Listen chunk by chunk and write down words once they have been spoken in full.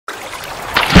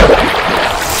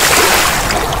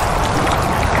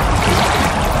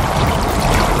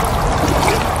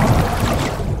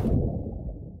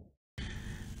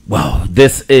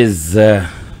This is,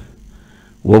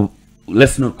 well,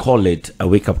 let's not call it a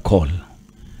wake-up call.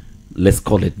 Let's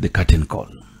call it the curtain call.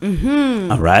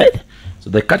 All right? So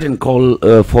the curtain call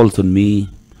falls on me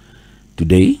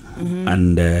today,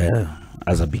 and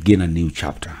as I begin a new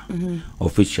chapter,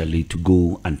 officially to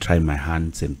go and try my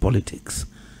hands in politics.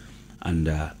 And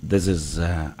this is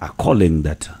a calling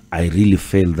that I really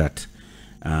feel that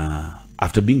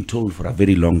after being told for a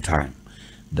very long time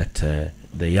that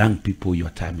the young people, your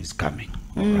time is coming.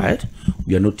 All right?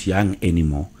 We are not young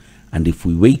anymore. And if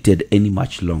we waited any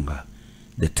much longer,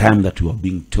 the time that we are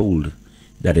being told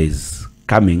that is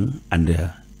coming,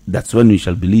 and that's when we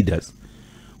shall be leaders,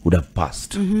 would have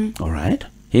passed. All right?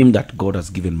 Him that God has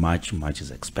given much, much is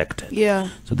expected. Yeah.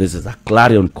 So this is a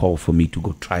clarion call for me to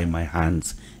go try my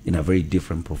hands in a very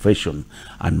different profession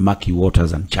and murky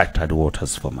waters and chartered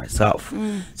waters for myself.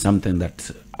 Something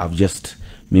that I've just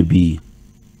maybe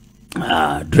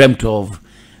dreamt of,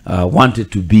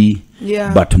 wanted to be,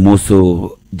 but more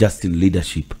so just in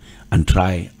leadership and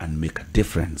try and make a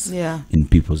difference in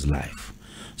people's life.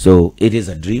 So it is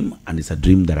a dream, and it's a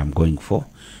dream that I'm going for,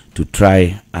 to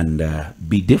try and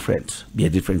be different, be a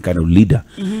different kind of leader,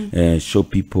 show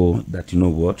people that, you know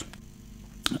what,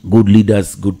 good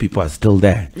leaders, good people are still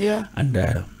there.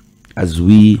 And as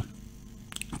we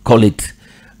call it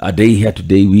a day here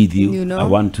today with you, I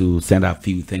want to send a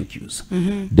few thank yous.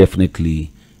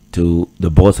 Definitely to the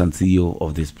boss and CEO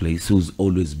of this place, who's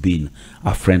always been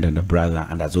a friend and a brother,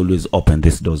 and has always opened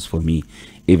these doors for me,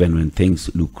 even when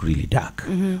things look really dark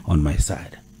on my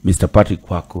side. Mr. Patrick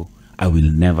Kwako, I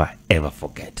will never ever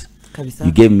forget.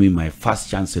 You gave me my first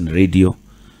chance in radio.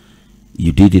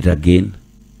 You did it again,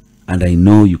 and I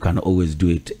know you can always do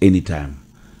it anytime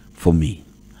for me.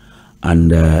 And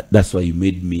that's why you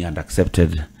made me and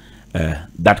accepted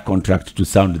that contract to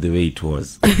sound the way it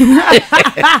was.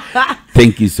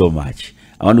 Thank you so much.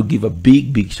 I want to give a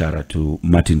big shout out to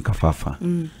Martin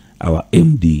Kafafa, our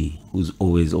MD, who's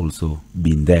always also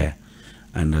been there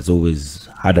and has always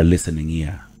had a listening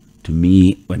ear to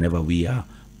me whenever we are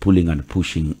pulling and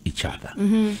pushing each other.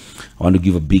 I want to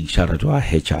give a big shout out to our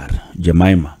HR,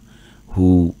 Jemima,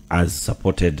 who has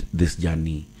supported this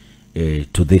journey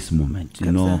to this moment.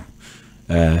 You know,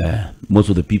 most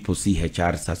of the people see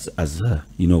HR as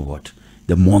you know what,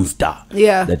 the monster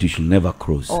that you should never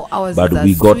cross. But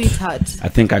we got, I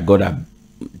think I got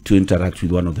to interact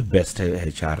with one of the best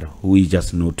HR, who is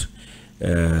just not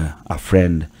a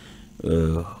friend,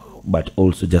 but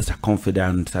also just a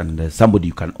confidant and somebody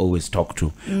you can always talk to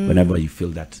whenever you feel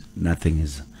that nothing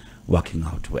is working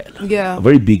out well. A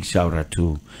very big shout out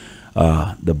to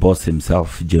the boss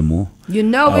himself, Jemo,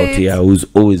 out here, who's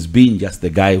always been just the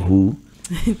guy who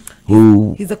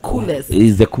he's the coolest.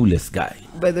 He's the coolest guy,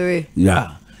 by the way.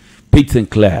 Pete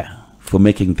Sinclair for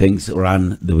making things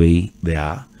run the way they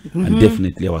are, and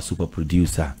definitely our super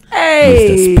producer,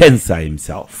 Mr. Spencer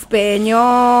himself. Big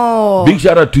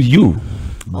shout out to you.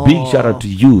 Big shout out to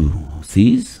you,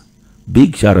 sis.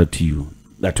 Big shout out to you.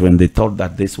 That when they thought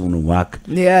that this wouldn't work,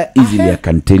 easily I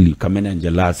can tell you, Kamene and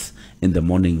Jalas in the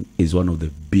morning is one of the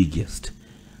biggest,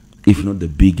 if not the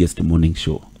biggest morning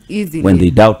show. Easily. When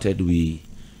they doubted, we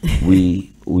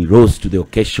rose to the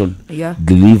occasion,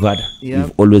 delivered.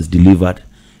 We've always delivered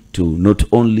to not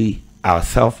only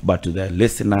ourselves, but to the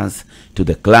listeners, to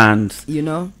the clients,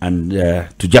 and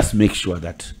to just make sure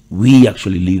that we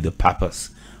actually live the purpose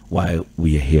while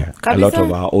we are here. A lot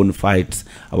of our own fights,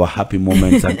 our happy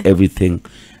moments and everything.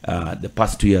 The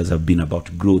past 2 years have been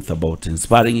about growth, about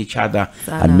inspiring each other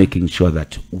and making sure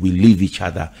that we leave each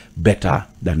other better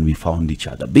than we found each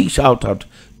other. Big shout out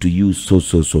to you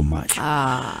so much.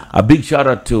 A big shout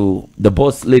out to the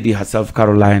boss lady herself,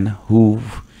 Caroline, who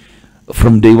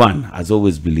from day one has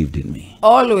always believed in me.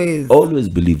 Always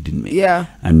believed in me.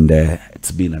 And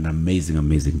it's been an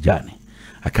amazing journey.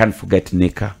 I can't forget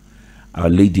Nika, our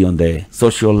lady on the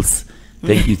socials.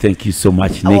 Thank you so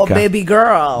much, Nika. Our baby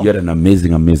girl. You're an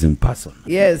amazing person.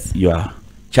 Yes. You are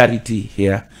Charity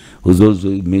here, who's also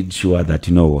made sure that,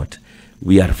 you know what,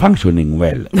 we are functioning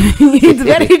well. It's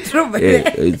very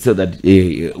true. So that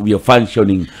we are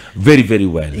functioning very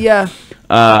well.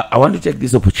 I want to take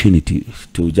this opportunity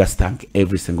to just thank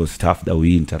every single staff that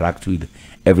we interact with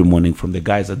every morning, from the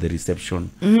guys at the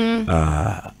reception,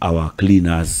 our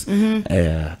cleaners,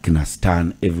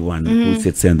 Kinastan, everyone who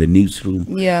sits in the newsroom,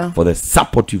 for the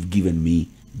support you've given me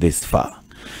this far.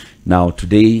 Now,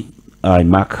 today, I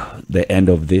mark the end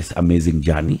of this amazing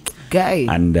journey.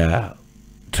 And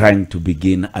trying to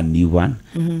begin a new one,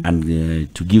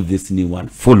 and to give this new one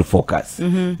full focus,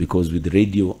 because with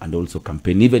radio and also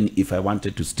campaign, even if I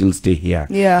wanted to still stay here,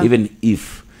 even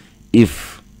if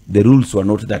the rules were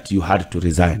not that you had to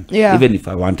resign. Yeah. Even if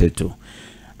I wanted to.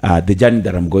 The journey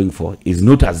that I'm going for is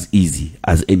not as easy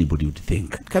as anybody would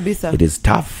think. Kabisa. It is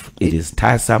tough, it is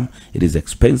tiresome, it is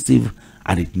expensive,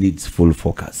 and it needs full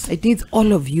focus. It needs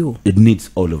all of you. It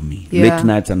needs all of me. Yeah. Late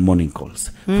nights and morning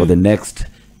calls. For the next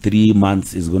 3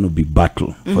 months is going to be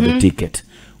battle for the ticket,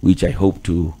 which I hope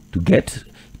to get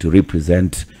to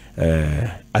represent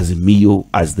Azimio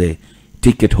as the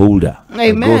ticket holder.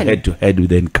 Amen. Go head to head with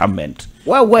the incumbent.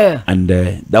 Where? And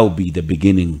that will be the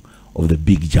beginning of the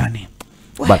big journey.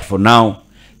 But for now,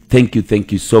 thank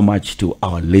you so much to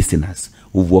our listeners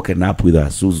who've woken up with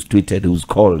us, who's tweeted, who's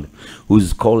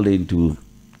called in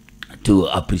to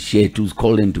appreciate, who's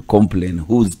called in to complain,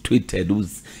 who's tweeted,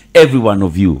 who's every one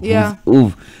of you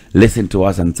who've listened to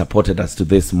us and supported us to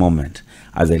this moment.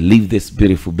 As I leave this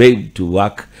beautiful babe to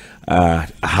work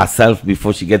herself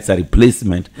before she gets a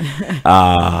replacement. If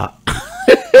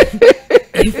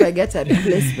I get a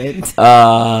replacement.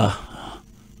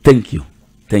 Thank you.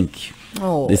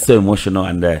 Oh. It's so emotional,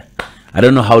 and I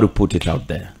don't know how to put it out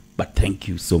there, but thank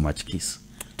you so much, Kiss.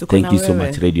 Thank you so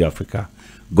much, Radio Africa.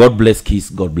 God bless Kiss.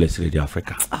 God bless Radio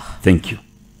Africa. Thank you.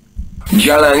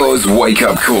 Jalang'O's wake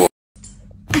up call.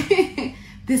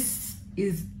 This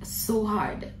is so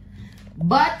hard,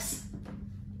 but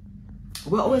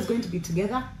we're always going to be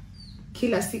together.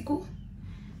 Kila siku.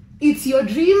 It's your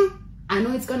dream. I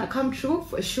know it's gonna come true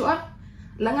for sure.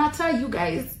 Langata, you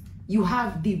guys, you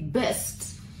have the best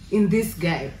in this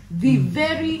guy. The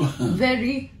very,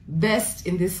 very best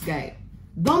in this guy.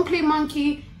 Don't play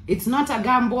monkey. It's not a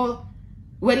gamble.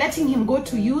 We're letting him go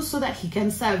to you so that he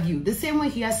can serve you. The same way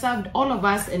he has served all of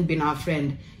us and been our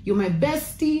friend. You're my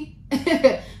bestie,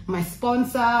 my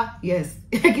sponsor. Yes,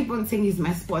 I keep on saying he's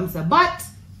my sponsor. But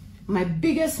my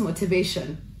biggest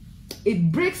motivation,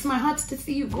 it breaks my heart to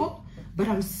see you go, but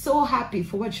I'm so happy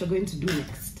for what you're going to do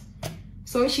next.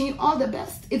 So wishing you all the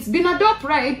best. It's been a dope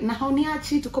ride. Na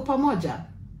hauniachi tuko pamoja.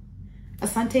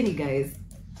 Asanteni guys.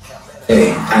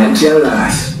 Hey, Angela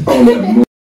on the